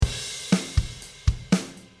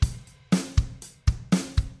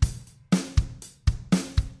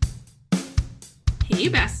Hey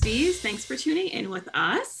besties, thanks for tuning in with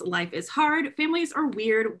us. Life is hard, families are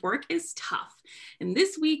weird, work is tough. And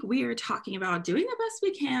this week we are talking about doing the best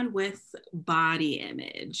we can with body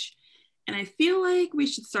image. And I feel like we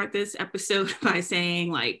should start this episode by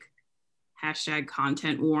saying like hashtag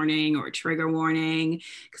content warning or trigger warning,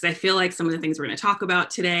 because I feel like some of the things we're going to talk about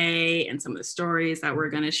today and some of the stories that we're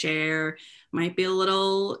going to share might be a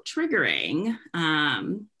little triggering.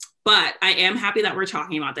 But I am happy that we're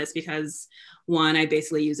talking about this because one, I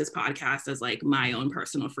basically use this podcast as like my own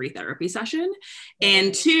personal free therapy session.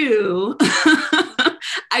 And two,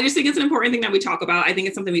 I just think it's an important thing that we talk about. I think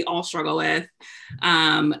it's something we all struggle with.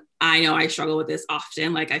 I know I struggle with this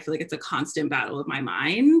often. Like, I feel like it's a constant battle of my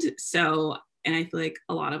mind. So, and I feel like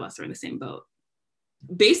a lot of us are in the same boat.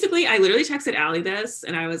 Basically, I literally texted Allie this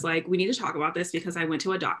and I was like, we need to talk about this because I went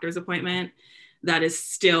to a doctor's appointment that is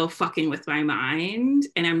still fucking with my mind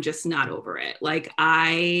and I'm just not over it. Like,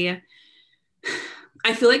 I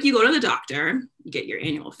feel like you go to the doctor, you get your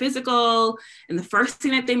annual physical, and the first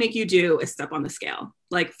thing that they make you do is step on the scale.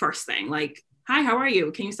 Like, first thing, like, hi, how are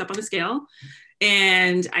you? Can you step on the scale?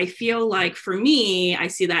 And I feel like for me, I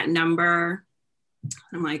see that number,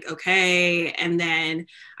 I'm like, okay. And then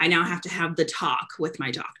I now have to have the talk with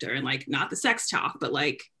my doctor, and like, not the sex talk, but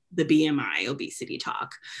like the BMI obesity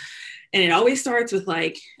talk. And it always starts with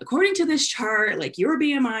like, according to this chart, like your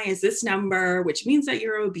BMI is this number, which means that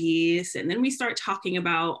you're obese. And then we start talking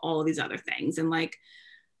about all of these other things. And like,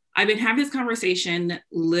 I've been having this conversation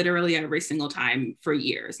literally every single time for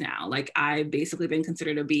years now. Like, I've basically been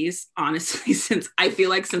considered obese, honestly, since I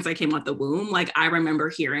came out the womb. Like, I remember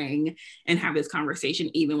hearing and have this conversation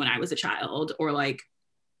even when I was a child, or like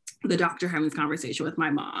the doctor having this conversation with my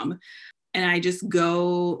mom. And I just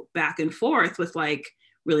go back and forth with like,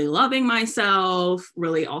 really loving myself,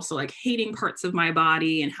 really also like hating parts of my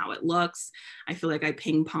body and how it looks. I feel like I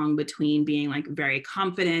ping pong between being like very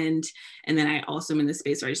confident. And then I also am in this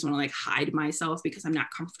space where I just want to like hide myself because I'm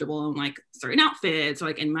not comfortable in like certain outfits or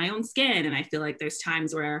like in my own skin. And I feel like there's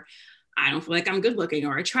times where I don't feel like I'm good looking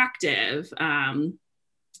or attractive.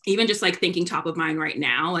 Even just like thinking top of mind right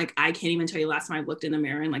now, like I can't even tell you last time I looked in the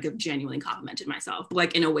mirror and like have genuinely complimented myself, but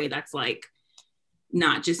like in a way that's like,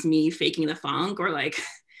 not just me faking the funk, or like,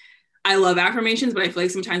 I love affirmations, but I feel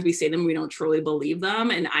like sometimes we say them, we don't truly believe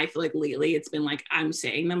them. And I feel like lately it's been like, I'm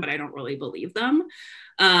saying them, but I don't really believe them.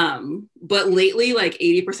 But lately, like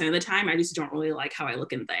 80% of the time, I just don't really like how I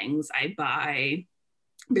look in things. I buy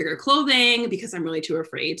bigger clothing because I'm really too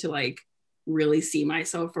afraid to like really see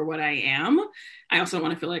myself for what I am. I also don't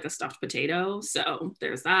want to feel like a stuffed potato. So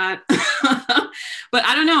there's that. But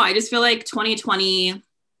I don't know. I just feel like 2020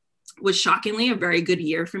 was shockingly a very good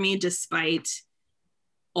year for me, despite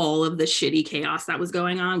all of the shitty chaos that was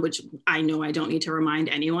going on, which I know I don't need to remind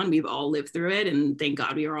anyone. We've all lived through it. And thank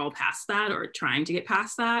God we are all past that, or trying to get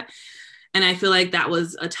past that. And I feel like that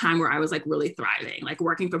was a time where I was like really thriving. Like,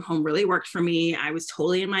 working from home really worked for me. I was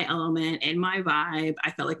totally in my element, in my vibe.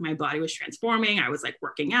 I felt like my body was transforming. I was like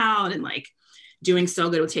working out and like doing so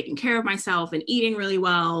good with taking care of myself and eating really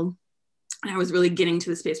well. And I was really getting to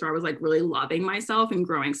the space where I was like really loving myself and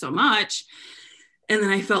growing so much. And then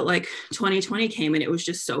I felt like 2020 came and it was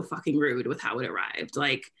just so fucking rude with how it arrived.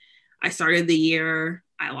 Like, I started the year,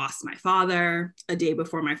 I lost my father. A day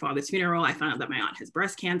before my father's funeral, I found out that my aunt has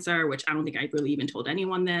breast cancer, which I don't think I really even told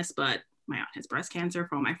anyone this, but my aunt has breast cancer.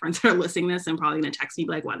 For all my friends that are listening to this, I'm probably going to text me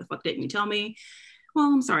like, why the fuck didn't you tell me? Well,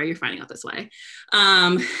 I'm sorry you're finding out this way.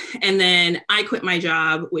 And then I quit my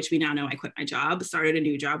job, which we now know I quit my job, started a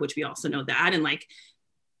new job, which we also know that. And like,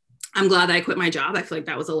 I'm glad that I quit my job. I feel like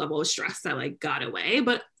that was a level of stress that like got away,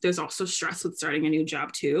 but there's also stress with starting a new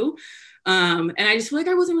job too. And I just feel like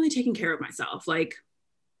I wasn't really taking care of myself. Like,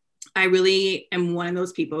 I really am one of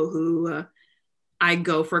those people who I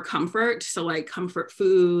go for comfort. So like comfort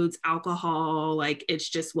foods, alcohol, like it's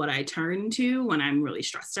just what I turn to when I'm really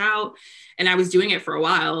stressed out. And I was doing it for a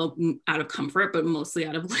while out of comfort, but mostly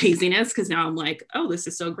out of laziness. Because now I'm like, oh, this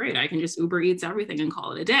is so great. I can just Uber Eats everything and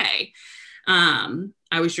call it a day.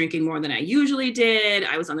 I was drinking more than I usually did.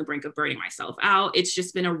 I was on the brink of burning myself out. It's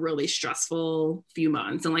just been a really stressful few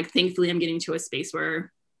months. And like, thankfully I'm getting to a space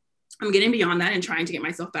where I'm getting beyond that and trying to get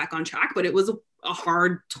myself back on track. But it was a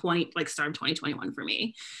hard start of 2021 for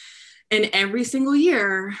me. And every single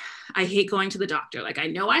year, I hate going to the doctor. Like, I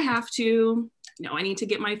know I have to, I need to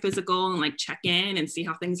get my physical and like check in and see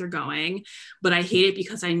how things are going. But I hate it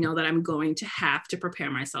because I know that I'm going to have to prepare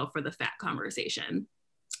myself for the fat conversation.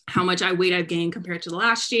 how much weight I've gained compared to the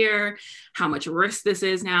last year, how much risk this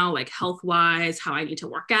is now, like health-wise, how I need to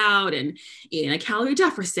work out and eat in a calorie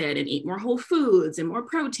deficit and eat more whole foods and more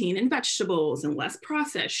protein and vegetables and less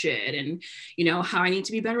processed shit. And, how I need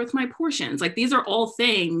to be better with my portions. Like, these are all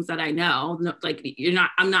things that I know, like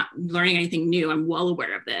I'm not learning anything new. I'm well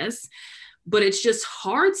aware of this, but it's just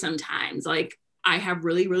hard sometimes. Like, I have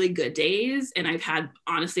really, really good days. And I've had,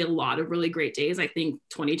 honestly, a lot of really great days. I think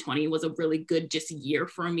 2020 was a really good just year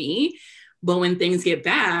for me. But when things get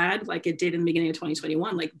bad, like it did in the beginning of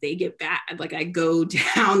 2021, like they get bad. Like I go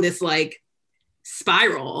down this like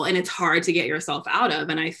spiral and it's hard to get yourself out of.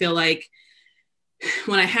 And I feel like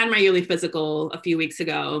when I had my yearly physical a few weeks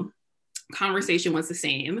ago, conversation was the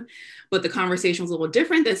same, but the conversation was a little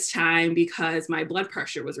different this time because my blood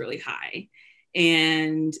pressure was really high.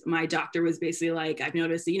 And my doctor was basically like, I've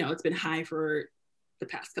noticed, it's been high for the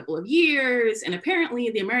past couple of years. And apparently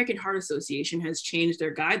the American Heart Association has changed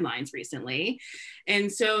their guidelines recently. And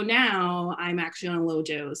so now I'm actually on a low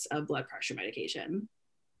dose of blood pressure medication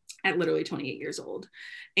at literally 28 years old.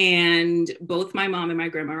 And both my mom and my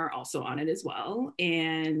grandma are also on it as well.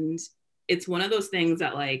 And it's one of those things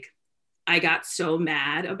that like, I got so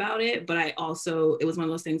mad about it, but it was one of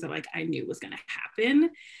those things that like I knew was going to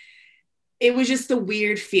happen. It was just a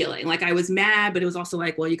weird feeling. Like I was mad, but it was also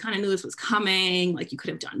like, well, you kind of knew this was coming. Like you could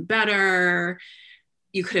have done better.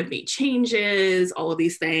 You could have made changes, all of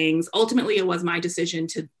these things. Ultimately, it was my decision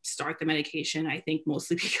to start the medication. I think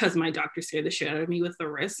mostly because my doctor scared the shit out of me with the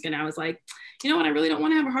risk. And I was like, you know what? I really don't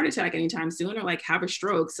want to have a heart attack anytime soon or like have a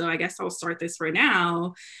stroke. So I guess I'll start this for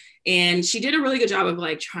now. And she did a really good job of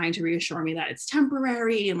like trying to reassure me that it's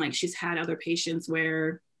temporary. And like she's had other patients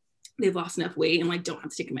where they've lost enough weight and like don't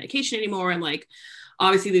have to take a medication anymore. And like,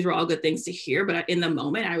 obviously these were all good things to hear, but in the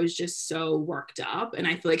moment I was just so worked up. And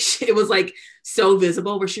I feel like it was like so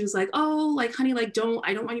visible where she was like, oh, like, honey, like,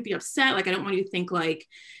 I don't want you to be upset. Like, I don't want you to think like,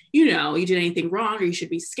 you did anything wrong or you should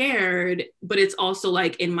be scared. But it's also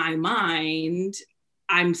like in my mind,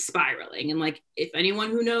 I'm spiraling. And like, if anyone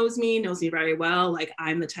who knows me very well, like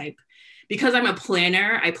I'm the type, because I'm a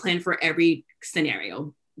planner, I plan for every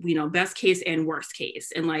scenario, best case and worst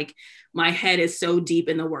case. And like my head is so deep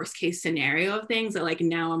in the worst case scenario of things that like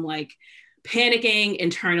now I'm like panicking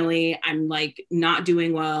internally. I'm like not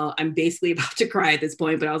doing well. I'm basically about to cry at this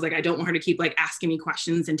point, but I was like, I don't want her to keep like asking me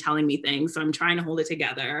questions and telling me things. So I'm trying to hold it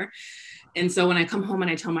together. And so when I come home and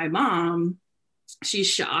I tell my mom, she's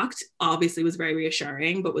shocked, obviously was very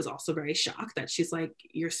reassuring, but was also very shocked that she's like,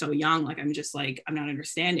 you're so young. Like, I'm just like, I'm not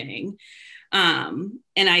understanding. And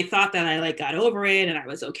I thought that I like got over it and I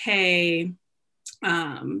was okay.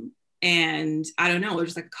 And I don't know, it was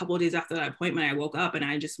just like a couple of days after that appointment, I woke up and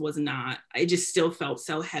I just still felt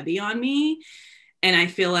so heavy on me. And I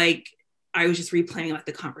feel like I was just replaying like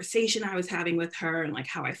the conversation I was having with her and like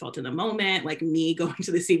how I felt in the moment, like me going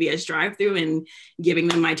to the CVS drive-through and giving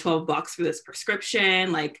them my $12 for this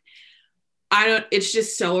prescription. Like, it's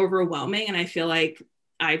just so overwhelming. And I feel like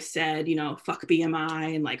I've said, fuck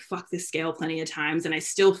BMI and like, fuck this scale plenty of times. And I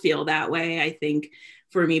still feel that way. I think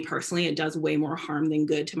for me personally, it does way more harm than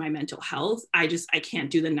good to my mental health. I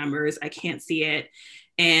can't do the numbers. I can't see it.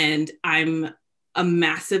 And I'm a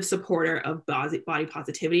massive supporter of body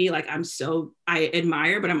positivity. Like I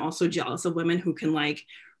admire, but I'm also jealous of women who can like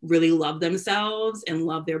really love themselves and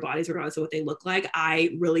love their bodies regardless of what they look like.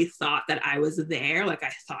 I really thought that I was there. Like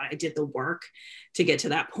I thought I did the work to get to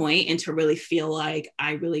that point and to really feel like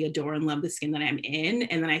I really adore and love the skin that I'm in.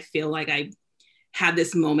 And then I feel like I had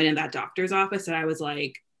this moment in that doctor's office that I was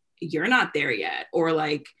like, you're not there yet. Or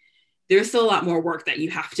like, there's still a lot more work that you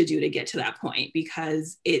have to do to get to that point,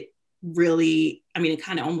 because it really, it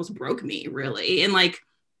kind of almost broke me really. And like,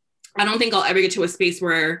 I don't think I'll ever get to a space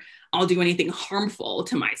where I'll do anything harmful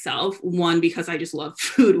to myself. One, because I just love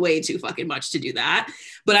food way too fucking much to do that.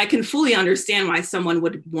 But I can fully understand why someone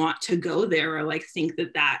would want to go there or like think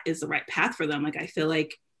that that is the right path for them. Like, I feel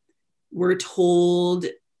like we're told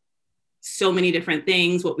so many different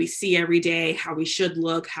things, what we see every day, how we should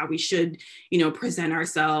look, how we should, present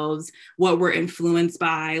ourselves, what we're influenced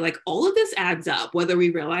by, like all of this adds up, whether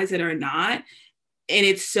we realize it or not. And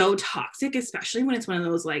it's so toxic, especially when it's one of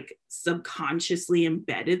those like subconsciously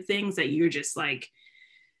embedded things that you're just like,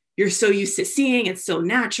 you're so used to seeing. It's so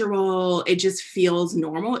natural. It just feels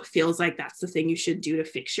normal. It feels like that's the thing you should do to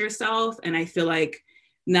fix yourself. And I feel like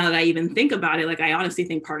now that I even think about it, like I honestly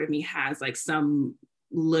think part of me has like some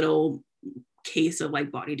little case of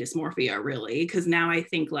like body dysmorphia really. Cause now I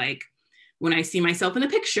think like when I see myself in the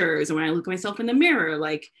pictures and when I look at myself in the mirror,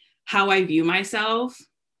 like how I view myself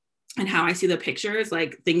and how I see the pictures,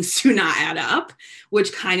 like things do not add up,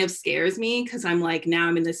 which kind of scares me. Cause I'm like, now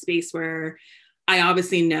I'm in this space where I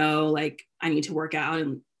obviously know like I need to work out,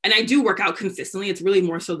 and I do work out consistently. It's really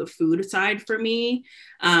more so the food side for me,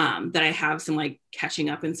 that I have some like catching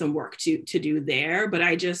up and some work to do there. But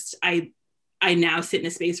I now sit in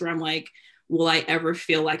a space where I'm like, will I ever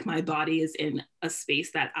feel like my body is in a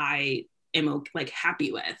space that I am like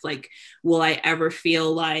happy with? Like, will I ever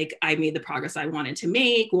feel like I made the progress I wanted to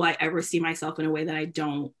make? Will I ever see myself in a way that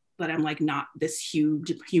I'm like not this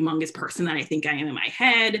huge, humongous person that I think I am in my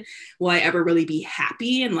head? Will I ever really be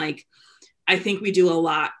happy? And like, I think we do a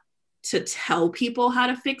lot to tell people how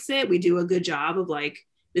to fix it. We do a good job of like,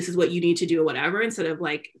 this is what you need to do or whatever, instead of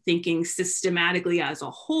like thinking systematically as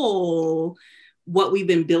a whole, what we've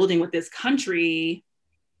been building with this country,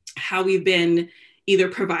 how we've been either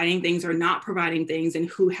providing things or not providing things, and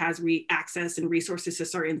who has access and resources to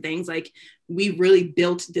certain things. Like, we really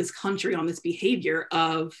built this country on this behavior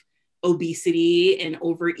of obesity and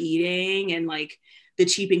overeating and like the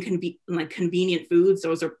cheap and convenient foods.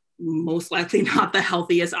 Those are most likely not the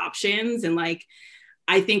healthiest options. And like,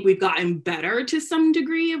 I think we've gotten better to some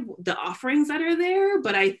degree of the offerings that are there,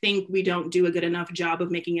 but I think we don't do a good enough job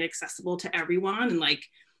of making it accessible to everyone. And like,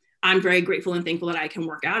 I'm very grateful and thankful that I can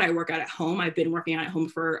work out. I work out at home. I've been working out at home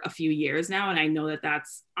for a few years now. And I know that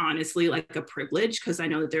that's honestly like a privilege, because I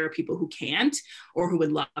know that there are people who can't, or who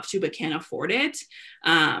would love to, but can't afford it.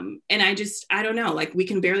 And I don't know, like, we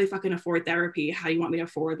can barely fucking afford therapy. How do you want me to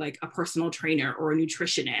afford like a personal trainer or a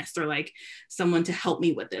nutritionist or like someone to help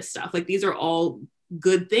me with this stuff? Like, these are all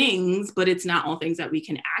good things, but it's not all things that we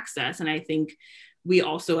can access. And I think we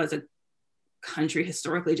also as a country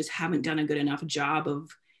historically just haven't done a good enough job of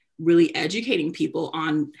really educating people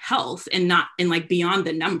on health, and not, and like beyond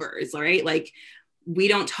the numbers, right? Like, we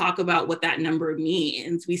don't talk about what that number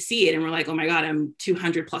means. We see it and we're like, oh my God, I'm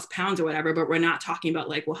 200 plus pounds or whatever, but we're not talking about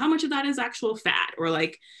like, well, how much of that is actual fat, or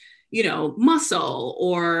like, you know, muscle,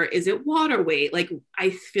 or is it water weight? Like,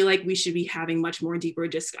 I feel like we should be having much more deeper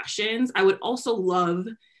discussions. I would also love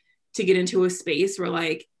to get into a space where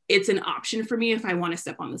like, it's an option for me if I want to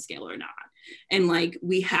step on the scale or not. And like,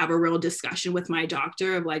 we have a real discussion with my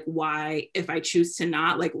doctor of like, why, if I choose to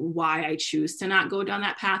not, like why I choose to not go down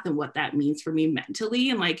that path and what that means for me mentally.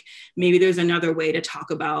 And like, maybe there's another way to talk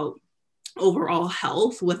about overall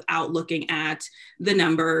health without looking at the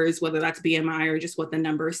numbers, whether that's BMI or just what the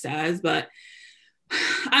number says. But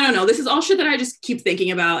I don't know. This is all shit that I just keep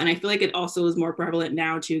thinking about. And I feel like it also is more prevalent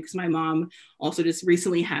now too, because my mom also just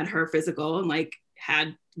recently had her physical and like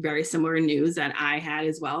had very similar news that I had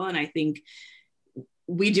as well. And I think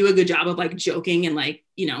we do a good job of like joking and like,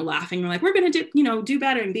 you know, laughing. We're like, we're going to do, you know, do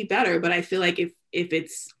better and be better. But I feel like if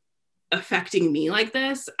it's affecting me like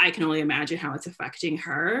this, I can only imagine how it's affecting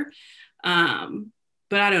her.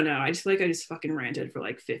 But I don't know. I just feel like I just fucking ranted for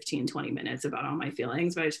like 15, 20 minutes about all my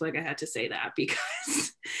feelings. But I just feel like I had to say that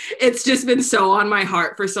because it's just been so on my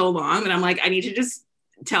heart for so long. And I'm like, I need to just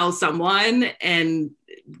tell someone and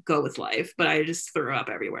go with life. But I just threw up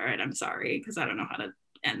everywhere, and I'm sorry because I don't know how to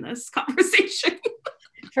end this conversation.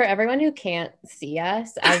 For everyone who can't see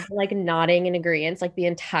us, I've been like nodding in agreement like the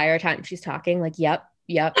entire time she's talking, like, yep.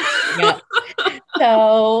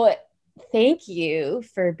 So thank you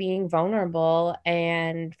for being vulnerable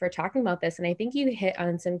and for talking about this. And I think you hit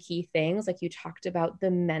on some key things. Like, you talked about the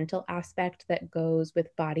mental aspect that goes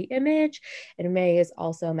with body image, and May is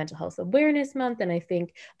also Mental Health Awareness Month. And I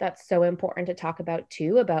think that's so important to talk about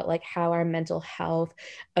too, about like how our mental health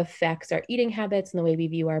affects our eating habits and the way we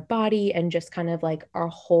view our body, and just kind of like our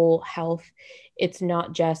whole health. It's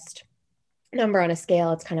not just number on a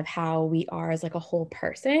scale, it's kind of how we are as like a whole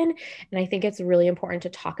person. And I think it's really important to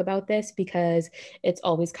talk about this because it's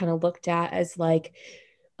always kind of looked at as like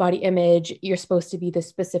body image, you're supposed to be the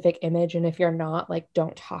specific image, and if you're not, like,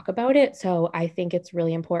 don't talk about it. So I think it's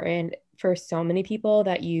really important for so many people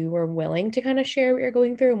that you were willing to kind of share what you're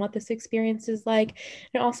going through and what this experience is like.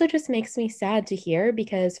 It also just makes me sad to hear,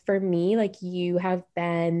 because for me, like, you have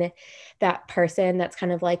been that person that's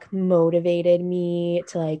kind of like motivated me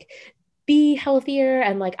to like be healthier,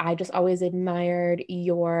 and like I just always admired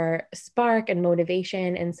your spark and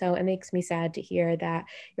motivation. And so it makes me sad to hear that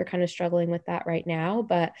you're kind of struggling with that right now,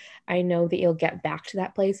 but I know that you'll get back to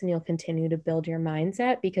that place and you'll continue to build your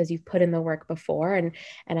mindset because you've put in the work before, and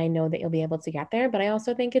I know that you'll be able to get there. But I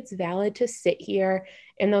also think it's valid to sit here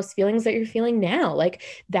in those feelings that you're feeling now. Like,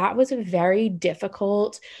 that was a very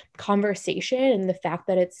difficult conversation, and the fact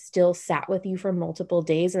that it's still sat with you for multiple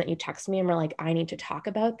days and that you text me and were like, I need to talk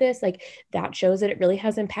about this, like, that shows that it really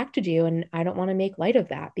has impacted you. And I don't want to make light of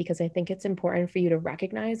that, because I think it's important for you to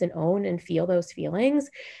recognize and own and feel those feelings,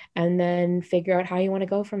 and then figure out how you want to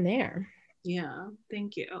go from there. Yeah,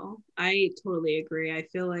 thank you. I totally agree. I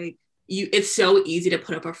feel like, it's so easy to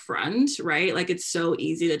put up a front, right? Like it's so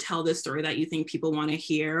easy to tell this story that you think people want to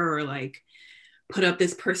hear, or like put up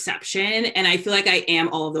this perception. And I feel like I am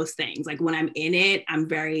all of those things. Like when I'm in it, I'm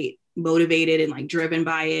very motivated and like driven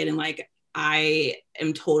by it. And like, I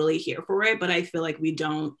am totally here for it. But I feel like we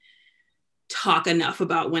don't talk enough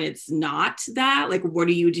about when it's not that. Like, what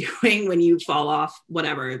are you doing when you fall off,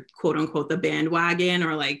 whatever, quote unquote, the bandwagon,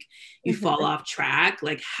 or like you fall off track?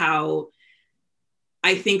 Like how,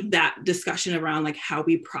 I think that discussion around like how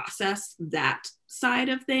we process that side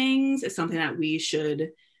of things is something that we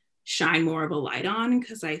should shine more of a light on.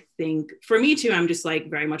 Because I think for me too, I'm just like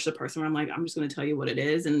very much the person where I'm like, I'm just going to tell you what it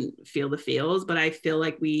is and feel the feels. But I feel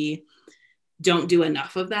like we don't do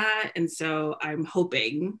enough of that. And so I'm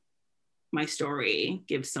hoping my story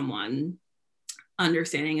gives someone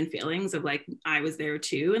understanding and feelings of like, I was there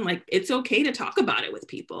too. And like, it's okay to talk about it with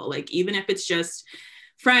people. Like, even if it's just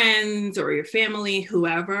friends or your family,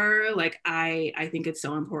 whoever, like I think it's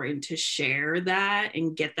so important to share that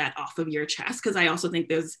and get that off of your chest. Cause I also think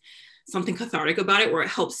there's something cathartic about it where it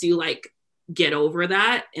helps you like get over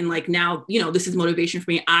that. And like, now, you know, this is motivation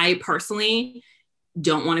for me. I personally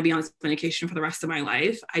don't want to be on this medication for the rest of my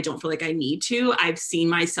life. I don't feel like I need to. I've seen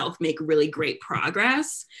myself make really great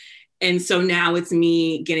progress. And so now it's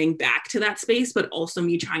me getting back to that space, but also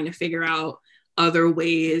me trying to figure out other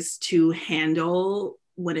ways to handle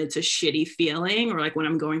when it's a shitty feeling, or like when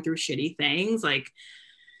I'm going through shitty things, like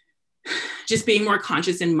just being more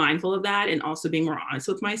conscious and mindful of that, and also being more honest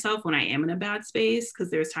with myself when I am in a bad space. Cause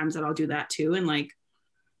there's times that I'll do that too. And like,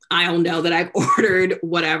 I'll know that I've ordered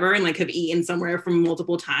whatever and like have eaten somewhere from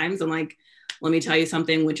multiple times. And like, let me tell you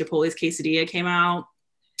something, when Chipotle's quesadilla came out,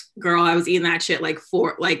 girl, I was eating that shit like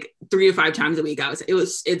 3 to 5 times a week.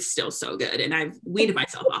 It's still so good. And I've weaned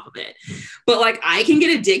myself off of it. But like, I can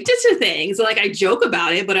get addicted to things. Like I joke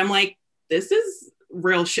about it, but I'm like, this is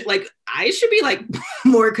real shit. Like I should be like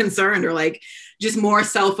more concerned, or like just more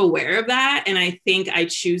self-aware of that. And I think I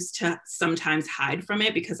choose to sometimes hide from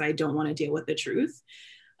it because I don't want to deal with the truth.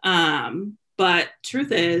 But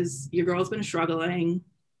truth is, your girl's been struggling,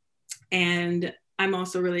 and I'm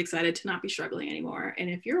also really excited to not be struggling anymore. And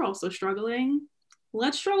if you're also struggling,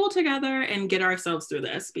 let's struggle together and get ourselves through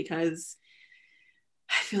this, because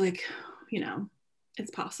I feel like, you know,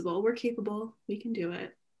 it's possible. We're capable. We can do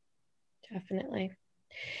it. Definitely.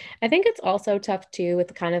 I think it's also tough too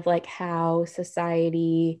with kind of like how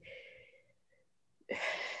society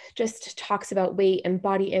just talks about weight and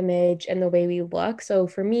body image and the way we look. So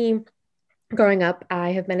for me, growing up, I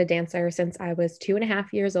have been a dancer since I was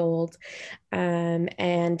 2.5 years old.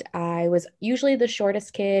 And I was usually the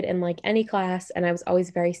shortest kid in like any class, and I was always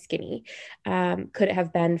very skinny. Could it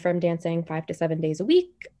have been from dancing 5 to 7 days a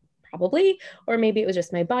week? Probably, or maybe it was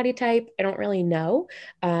just my body type. I don't really know.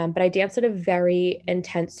 But I danced at a very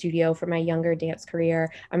intense studio for my younger dance career.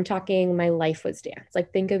 I'm talking my life was dance.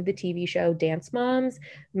 Like think of the TV show Dance Moms.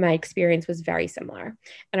 My experience was very similar.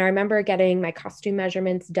 And I remember getting my costume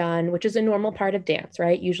measurements done, which is a normal part of dance,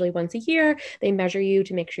 right? Usually once a year, they measure you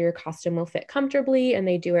to make sure your costume will fit comfortably, and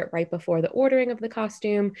they do it right before the ordering of the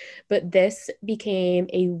costume. But this became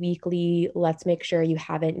a weekly, let's make sure you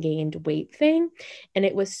haven't gained weight thing. And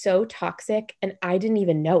it was so toxic, and I didn't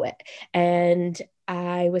even know it. And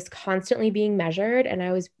I was constantly being measured, and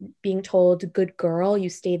I was being told, good girl, you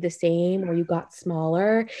stayed the same, or you got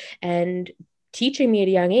smaller, and teaching me at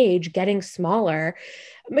a young age, getting smaller.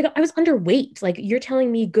 Oh my God, I was underweight. Like you're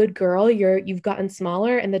telling me, good girl, you've gotten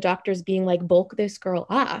smaller, and the doctor's being like, bulk this girl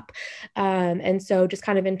up. And so just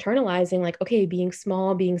kind of internalizing like, okay, being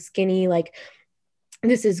small, being skinny, like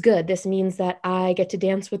this is good. This means that I get to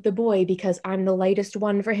dance with the boy because I'm the lightest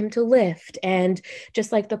one for him to lift. And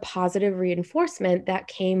just like the positive reinforcement that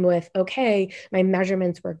came with, okay, my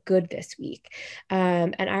measurements were good this week.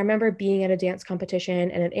 And I remember being at a dance competition,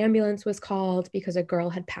 and an ambulance was called because a girl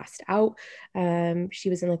had passed out. She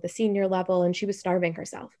was in like the senior level, and she was starving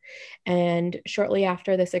herself. And shortly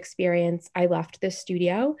after this experience, I left this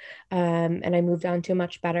studio, and I moved on to a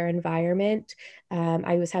much better environment.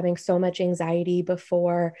 I was having so much anxiety before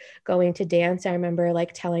going to dance. I remember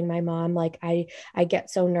like telling my mom, like, I get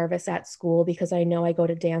so nervous at school because I know I go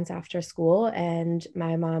to dance after school. And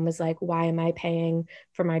my mom was like, why am I paying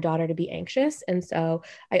for my daughter to be anxious? And so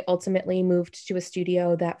I ultimately moved to a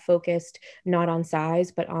studio that focused not on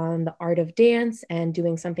size, but on the art of dance and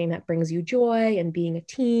doing something that brings you joy and being a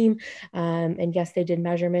team. And yes, they did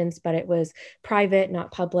measurements, but it was private,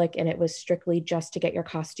 not public. And it was strictly just to get your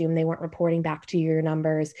costume. They weren't reporting back to your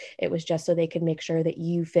numbers. It was just so they could make sure sure that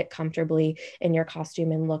you fit comfortably in your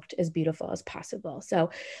costume and looked as beautiful as possible.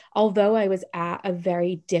 So although I was at a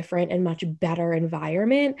very different and much better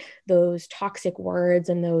environment, those toxic words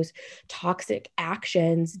and those toxic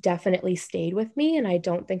actions definitely stayed with me. And I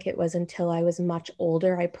don't think it was until I was much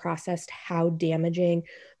older I processed how damaging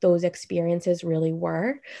those experiences really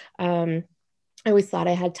were. I always thought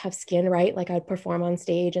I had tough skin, right? Like I'd perform on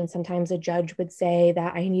stage and sometimes a judge would say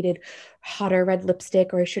that I needed hotter red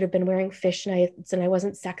lipstick or I should have been wearing fishnets and I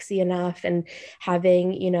wasn't sexy enough. And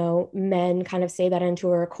having, men kind of say that into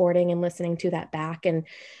a recording and listening to that back. And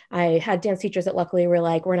I had dance teachers that luckily were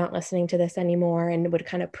like, we're not listening to this anymore, and would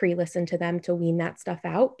kind of pre-listen to them to wean that stuff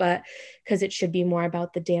out. But because it should be more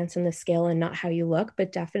about the dance and the skill and not how you look.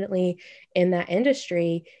 But definitely in that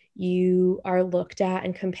industry, you are looked at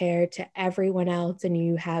and compared to everyone else, and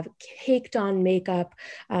you have caked on makeup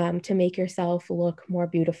to make yourself look more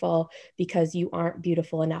beautiful because you aren't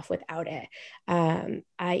beautiful enough without it.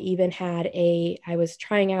 I even I was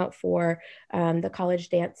trying out for the college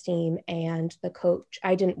dance team, and the coach,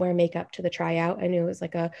 I didn't wear makeup to the tryout. I knew it was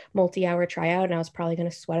like a multi-hour tryout and I was probably going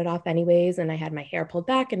to sweat it off anyways. And I had my hair pulled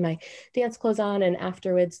back and my dance clothes on. And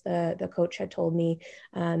afterwards, the coach had told me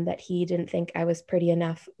that he didn't think I was pretty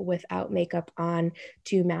enough without makeup on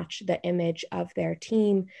to match the image of their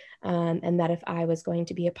team. And that if I was going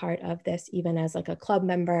to be a part of this, even as like a club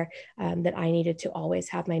member, that I needed to always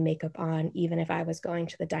have my makeup on, even if I was going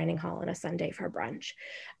to the dining hall on a Sunday for brunch.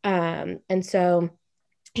 And so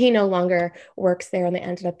he no longer works there, and they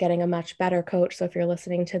ended up getting a much better coach. So if you're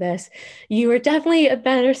listening to this, you were definitely a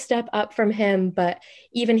better step up from him. But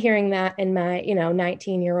even hearing that in my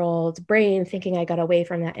 19-year-old brain, thinking I got away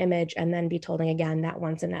from that image, and then be told again that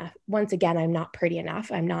once again I'm not pretty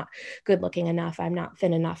enough, I'm not good looking enough, I'm not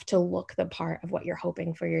thin enough to look the part of what you're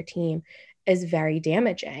hoping for your team, is very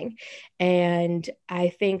damaging. And I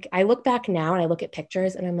think I look back now and I look at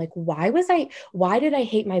pictures and I'm like, why did I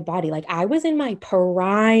hate my body? Like I was in my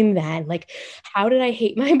prime then. Like, how did I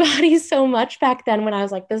hate my body so much back then when I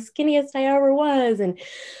was like the skinniest I ever was? And,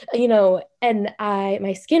 and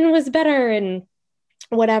my skin was better and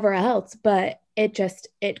whatever else, but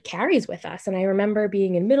it carries with us. And I remember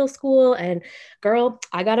being in middle school and girl,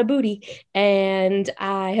 I got a booty and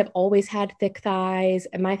I have always had thick thighs,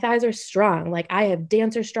 and my thighs are strong. Like I have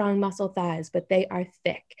dancer strong muscle thighs, but they are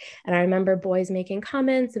thick. And I remember boys making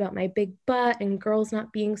comments about my big butt and girls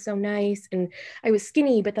not being so nice. And I was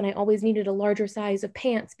skinny, but then I always needed a larger size of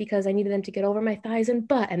pants because I needed them to get over my thighs and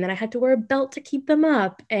butt. And then I had to wear a belt to keep them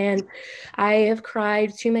up. And I have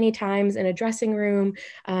cried too many times in a dressing room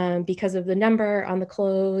because of the number on the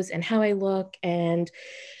clothes and how I look. And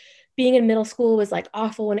being in middle school was like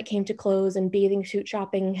awful when it came to clothes, and bathing suit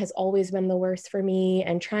shopping has always been the worst for me,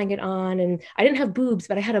 and trying it on. And I didn't have boobs,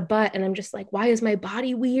 but I had a butt, and I'm just like, why is my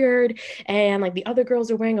body weird? And like the other girls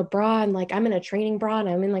are wearing a bra, and like I'm in a training bra and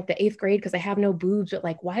I'm in like the 8th grade because I have no boobs, but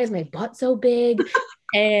like, why is my butt so big?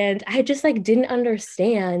 And I just like didn't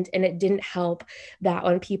understand. And it didn't help that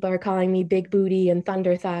when people are calling me big booty and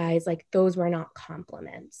thunder thighs, like those were not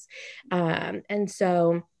compliments. And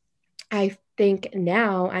so I think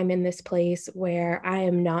now I'm in this place where I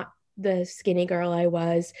am not the skinny girl I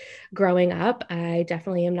was growing up. I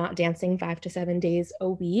definitely am not dancing 5 to 7 days a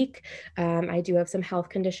week. I do have some health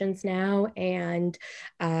conditions now, and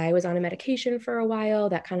I was on a medication for a while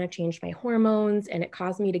that kind of changed my hormones, and it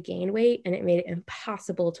caused me to gain weight, and it made it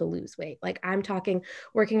impossible to lose weight. Like I'm talking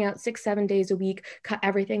working out 6, 7 days a week, cut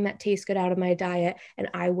everything that tastes good out of my diet, and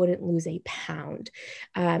I wouldn't lose a pound.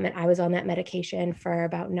 And I was on that medication for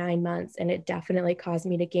about 9 months, and it definitely caused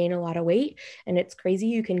me to gain a lot of weight. And it's crazy.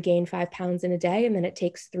 You can gain 5 pounds in a day, and then it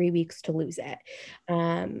takes 3 weeks to lose it.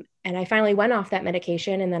 And I finally went off that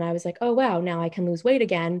medication, and then I was like, oh, wow, now I can lose weight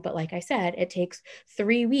again. But like I said, it takes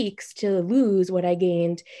 3 weeks to lose what I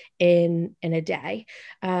gained in a day.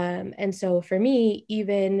 And so for me,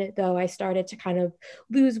 even though I started to kind of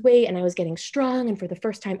lose weight and I was getting strong, and for the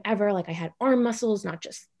first time ever, like I had arm muscles, not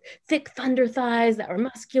just thick thunder thighs that were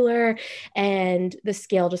muscular, and the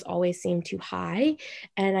scale just always seemed too high.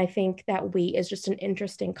 And I think that weight is just an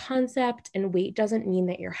interesting concept, and weight doesn't mean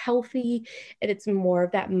that you're healthy. And it's more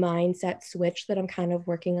of that mindset switch that I'm kind of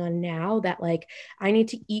working on now, that like I need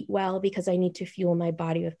to eat well because I need to fuel my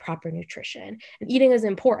body with proper nutrition. And eating is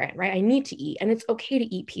important, right? I need to eat, and it's okay to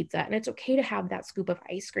eat pizza, and it's okay to have that scoop of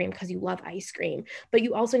ice cream because you love ice cream, but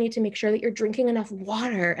you also need to make sure that you're drinking enough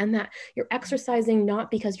water and that you're exercising, not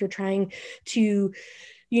because you're trying to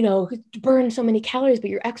burn so many calories, but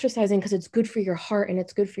you're exercising because it's good for your heart and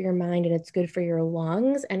it's good for your mind and it's good for your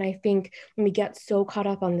lungs. And I think when we get so caught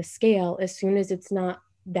up on the scale, as soon as it's not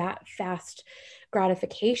that fast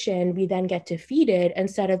gratification, we then get defeated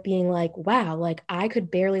instead of being like, wow, like I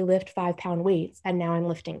could barely lift 5-pound weights and now I'm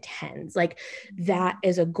lifting tens. Like that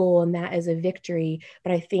is a goal and that is a victory.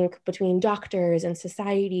 But I think between doctors and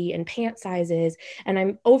society and pant sizes, and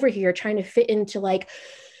I'm over here trying to fit into like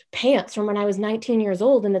pants from when I was 19 years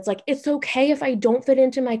old. And it's like, it's okay if I don't fit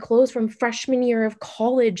into my clothes from freshman year of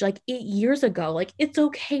college, like 8 years ago. Like, it's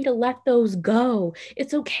okay to let those go.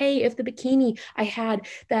 It's okay if the bikini I had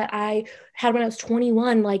that I had when I was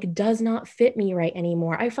 21, like, does not fit me right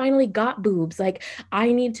anymore. I finally got boobs. Like,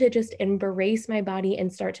 I need to just embrace my body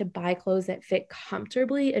and start to buy clothes that fit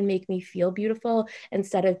comfortably and make me feel beautiful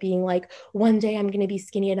instead of being like, one day I'm going to be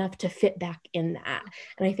skinny enough to fit back in that.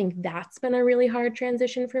 And I think that's been a really hard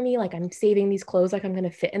transition for me. Like I'm saving these clothes like I'm going to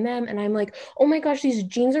fit in them. And I'm like, oh my gosh, these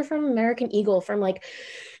jeans are from American Eagle from like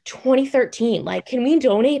 2013. Like, can we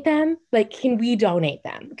donate them? Like, can we donate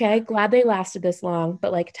them? Okay. Glad they lasted this long,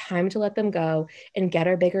 but like time to let them go and get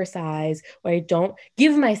a bigger size where I don't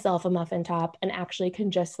give myself a muffin top and actually can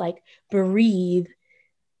just like breathe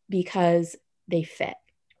because they fit.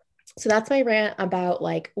 So that's my rant about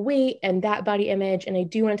like weight and that body image. And I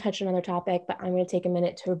do want to touch on another topic, but I'm going to take a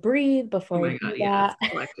minute to breathe before Oh I my do God, that. yes.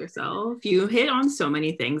 Collect yourself. You hit on so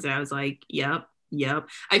many things that I was like, yep, yep.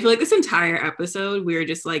 I feel like this entire episode, we were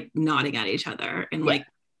just like nodding at each other and like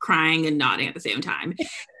crying and nodding at the same time.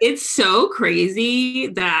 It's so crazy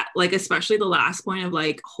that like, especially the last point of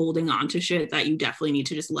like holding on to shit that you definitely need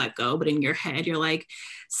to just let go. But in your head, you're like,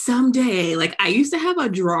 someday, like I used to have a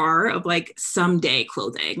drawer of like someday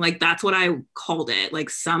clothing. Like that's what I called it. Like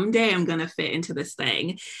someday I'm going to fit into this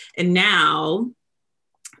thing. And now,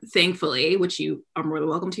 thankfully, which you are more than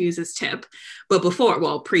welcome to use this tip, but before,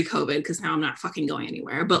 well, pre-COVID, because now I'm not fucking going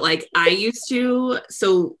anywhere, but like I used to,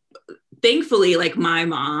 so thankfully, like my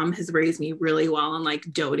mom has raised me really well on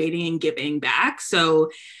like donating and giving back. So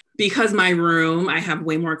because my room, I have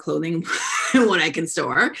way more clothing than what I can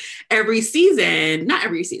store. Every season, not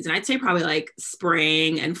every season, I'd say probably like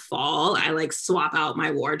spring and fall, I like swap out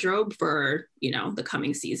my wardrobe for, you know, the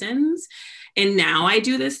coming seasons. And now I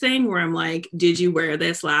do this thing where I'm like, did you wear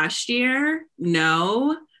this last year?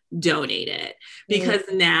 No, donate it. Because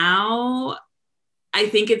now I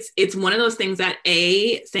think it's one of those things that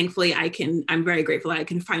thankfully I'm very grateful that I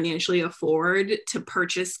can financially afford to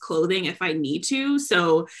purchase clothing if I need to.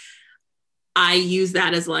 So I use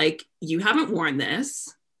that as like, you haven't worn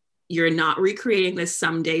this. You're not recreating this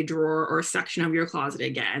someday drawer or section of your closet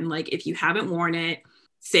again. Like if you haven't worn it,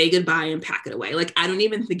 say goodbye and pack it away. Like I don't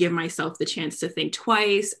even give myself the chance to think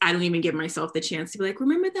twice. I don't even give myself the chance to be like,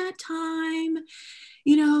 remember that time,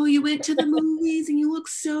 you know, you went to the movies and you look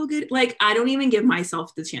so good. Like I don't even give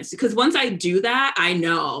myself the chance to, because once I do that, I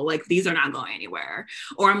know like these are not going anywhere.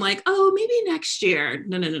 Or I'm like, oh, maybe next year.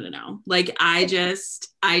 No. Like I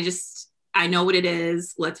know what it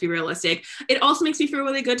is. Let's be realistic. It also makes me feel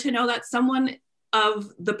really good to know that someone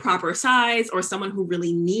of the proper size or someone who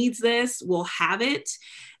really needs this will have it.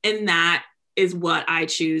 And that is what I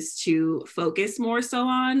choose to focus more so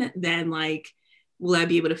on than like, will I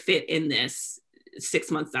be able to fit in this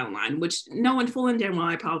 6 months down the line, which knowing full and damn well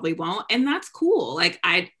I probably won't. And that's cool. Like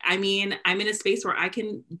I mean, I'm in a space where I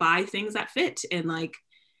can buy things that fit, and like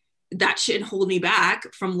that shouldn't hold me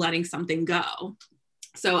back from letting something go.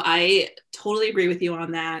 So I totally agree with you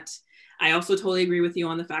on that. I also totally agree with you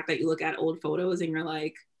on the fact that you look at old photos and you're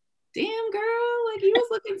like, damn girl, like you was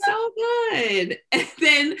looking so good.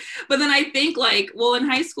 But then I think like, well, in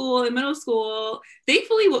high school and middle school,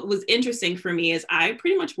 thankfully what was interesting for me is I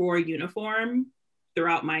pretty much wore a uniform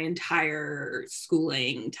throughout my entire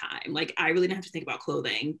schooling time. Like I really didn't have to think about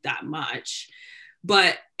clothing that much.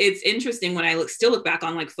 But it's interesting when I still look back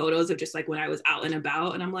on like photos of just like when I was out and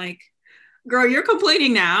about, and I'm like, girl, you're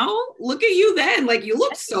complaining now. Look at you then. Like you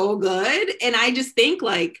look so good. And I just think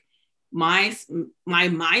like my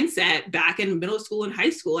mindset back in middle school and high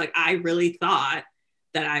school, like I really thought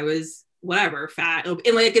that I was whatever, fat.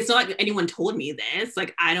 And like it's not like anyone told me this.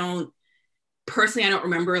 Like I don't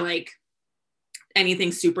remember like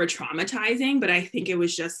anything super traumatizing, but I think it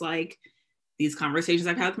was just like these conversations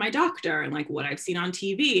I've had with my doctor and like what I've seen on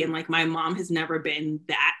TV. And like my mom has never been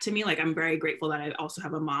that to me. Like I'm very grateful that I also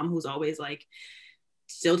have a mom who's always like,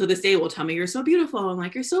 still to this day will tell me you're so beautiful and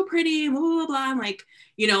like you're so pretty, blah, blah, blah, blah. And like,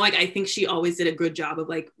 you know, like I think she always did a good job of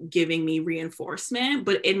like giving me reinforcement.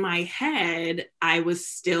 But in my head, I was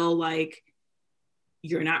still like,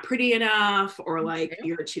 you're not pretty enough, or like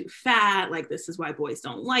you're too fat, like this is why boys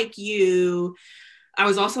don't like you. I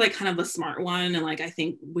was also like kind of the smart one, and like I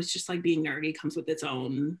think was just like being nerdy comes with its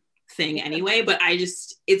own thing anyway. But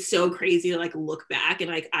it's so crazy to like look back and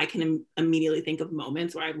like I can immediately think of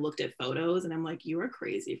moments where I've looked at photos and I'm like, you are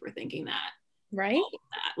crazy for thinking that. Right.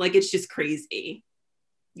 Like, it's just crazy.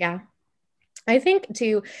 Yeah. I think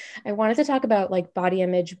too, I wanted to talk about like body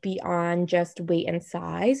image beyond just weight and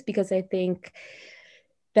size, because I think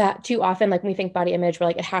that too often, like when we think body image, we're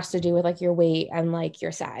like, it has to do with like your weight and like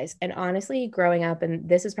your size. And honestly, growing up, and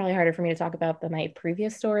this is probably harder for me to talk about than my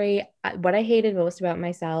previous story, what I hated most about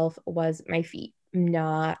myself was my feet,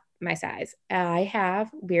 not my size. I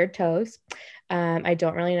have weird toes. I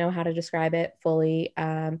don't really know how to describe it fully.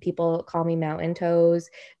 People call me mountain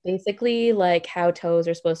toes. Basically, like how toes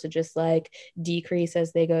are supposed to just like decrease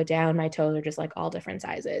as they go down. My toes are just like all different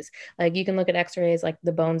sizes. Like you can look at x-rays, like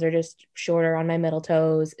the bones are just shorter on my middle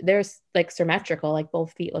toes. There's like symmetrical, like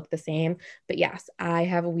both feet look the same. But yes, I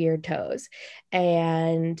have weird toes.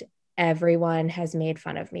 And everyone has made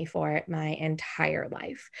fun of me for it my entire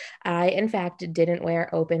life. I, in fact, didn't wear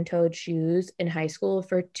open toed shoes in high school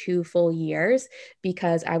for 2 full years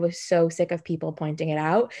because I was so sick of people pointing it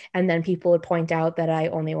out. And then people would point out that I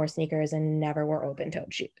only wore sneakers and never wore open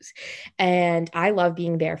toed shoes. And I love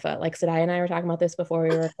being barefoot. Like Sadai and I were talking about this before we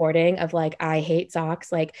were recording of like, I hate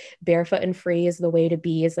socks. Like barefoot and free is the way to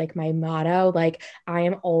be is like my motto. Like I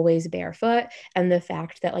am always barefoot. And the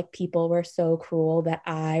fact that like people were so cruel that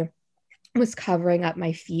I was covering up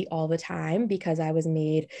my feet all the time because I was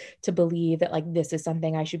made to believe that like this is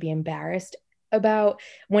something I should be embarrassed about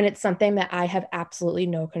when it's something that I have absolutely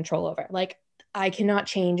no control over. Like I cannot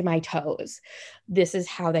change my toes. This is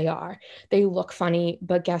how they are. They look funny,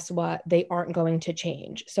 but guess what? They aren't going to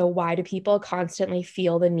change. So why do people constantly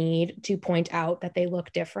feel the need to point out that they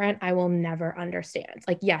look different? I will never understand.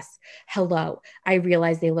 Like, yes, hello. I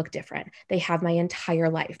realize they look different. They have my entire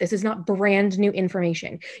life. This is not brand new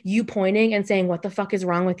information. You pointing and saying, what the fuck is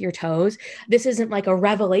wrong with your toes? This isn't like a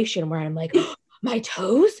revelation where I'm like, my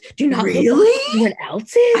toes do not look like anyone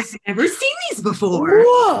else's. I've never seen these before.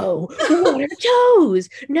 Whoa, what are toes?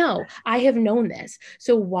 No, I have known this.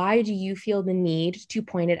 So why do you feel the need to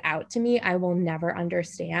point it out to me? I will never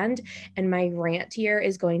understand. And my rant here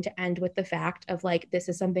is going to end with the fact of like, this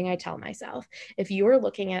is something I tell myself. If you're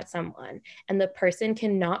looking at someone and the person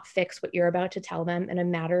cannot fix what you're about to tell them in a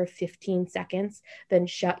matter of 15 seconds, then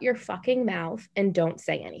shut your fucking mouth and don't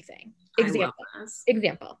say anything.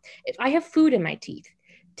 Example, if I have food in my teeth,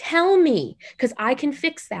 tell me because I can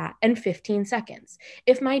fix that in 15 seconds.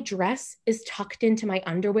 If my dress is tucked into my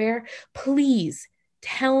underwear, please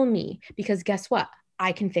tell me because guess what?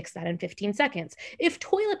 I can fix that in 15 seconds. If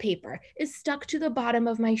toilet paper is stuck to the bottom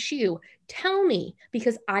of my shoe, tell me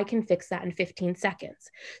because I can fix that in 15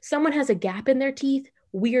 seconds. Someone has a gap in their teeth,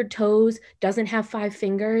 weird toes, doesn't have 5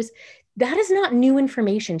 fingers. That is not new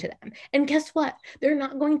information to them. And guess what? They're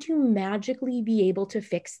not going to magically be able to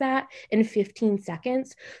fix that in 15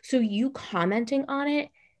 seconds. So you commenting on it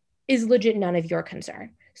is legit none of your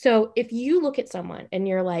concern. So if you look at someone and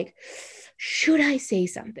you're like, should I say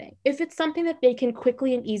something? If it's something that they can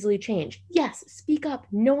quickly and easily change, yes, speak up.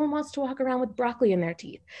 No one wants to walk around with broccoli in their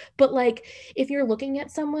teeth. But like, if you're looking at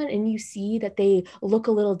someone and you see that they look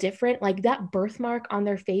a little different, like that birthmark on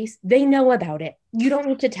their face, they know about it. You don't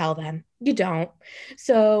need to tell them. You don't.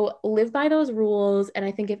 So live by those rules. And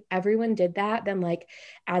I think if everyone did that, then like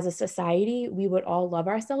as a society, we would all love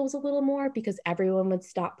ourselves a little more because everyone would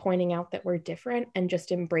stop pointing out that we're different and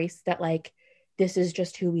just embrace that like, this is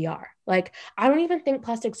just who we are. Like, I don't even think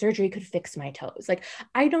plastic surgery could fix my toes. Like,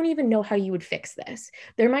 I don't even know how you would fix this.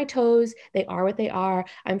 They're my toes. They are what they are.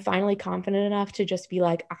 I'm finally confident enough to just be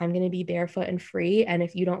like, I'm going to be barefoot and free. And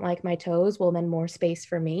if you don't like my toes, well, then more space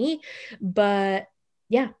for me. But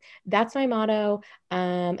yeah, that's my motto.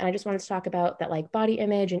 And I just wanted to talk about that, like body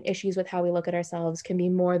image and issues with how we look at ourselves can be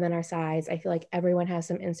more than our size. I feel like everyone has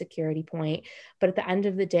some insecurity point, but at the end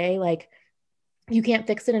of the day, like, you can't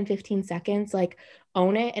fix it in 15 seconds. Like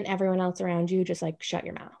own it and everyone else around you just like shut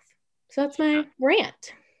your mouth. So that's my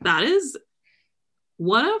rant. That is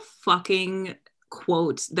what a fucking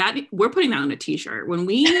quote. That we're putting that on a t-shirt. When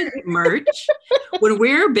we merch, when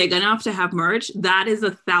we're big enough to have merch, that is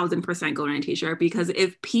 1,000% going on a t-shirt because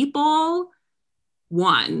if people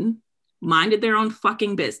minded their own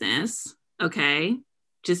fucking business, okay,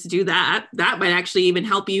 just do that. That might actually even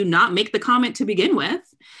help you not make the comment to begin with.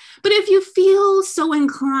 But if you feel so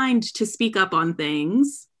inclined to speak up on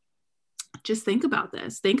things, just think about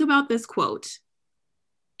this. Think about this quote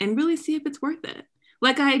and really see if it's worth it.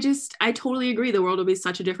 Like, I totally agree. The world would be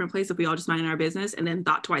such a different place if we all just minded our business and then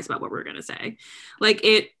thought twice about what we were going to say.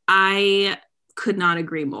 I could not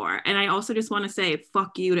agree more. And I also just want to say,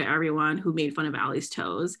 fuck you to everyone who made fun of Allie's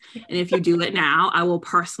toes. And if you do it now, I will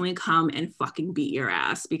personally come and fucking beat your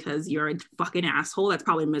ass because you're a fucking asshole that's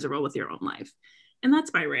probably miserable with your own life. And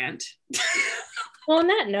that's my rant. Well, on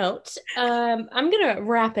that note, I'm going to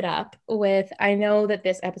wrap it up with, I know that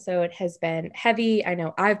this episode has been heavy. I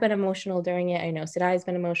know I've been emotional during it. I know Sadai's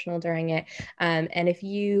been emotional during it. And if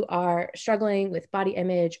you are struggling with body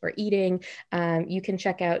image or eating, you can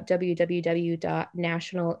check out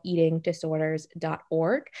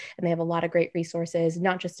www.nationaleatingdisorders.org. And they have a lot of great resources,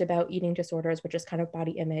 not just about eating disorders, but just kind of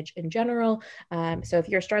body image in general. So if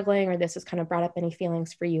you're struggling or this has kind of brought up any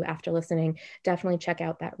feelings for you after listening, definitely check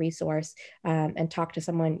out that resource. And talk to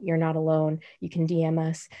someone. You're not alone. You can DM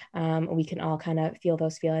us. We can all kind of feel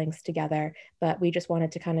those feelings together. But we just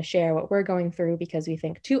wanted to kind of share what we're going through because we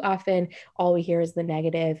think too often all we hear is the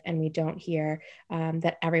negative and we don't hear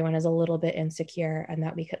that everyone is a little bit insecure and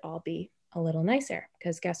that we could all be a little nicer.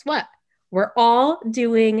 Because guess what? We're all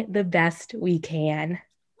doing the best we can.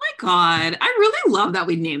 My God, I really love that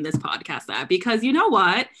we named this podcast that, because you know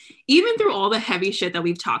what? Even through all the heavy shit that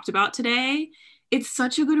we've talked about today, it's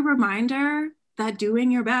such a good reminder that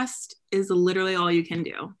doing your best is literally all you can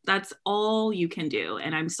do. That's all you can do.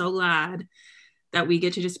 And I'm so glad that we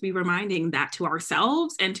get to just be reminding that to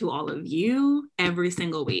ourselves and to all of you every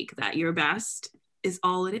single week, that your best is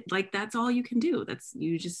all it, like, that's all you can do. That's,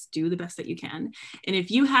 you just do the best that you can. And if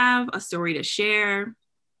you have a story to share,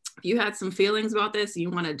 if you had some feelings about this, you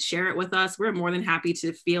want to share it with us, we're more than happy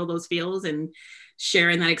to feel those feels and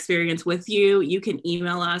sharing that experience with you. You can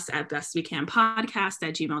email us at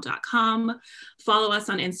bestwecanpodcast@gmail.com. Follow us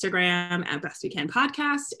on Instagram at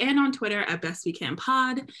bestwecanpodcast and on Twitter at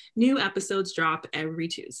bestwecanpod. New episodes drop every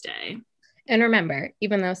Tuesday. And remember,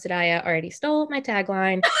 even though Sadaya already stole my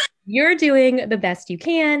tagline, you're doing the best you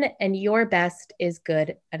can and your best is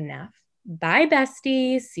good enough. Bye,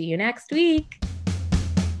 besties. See you next week.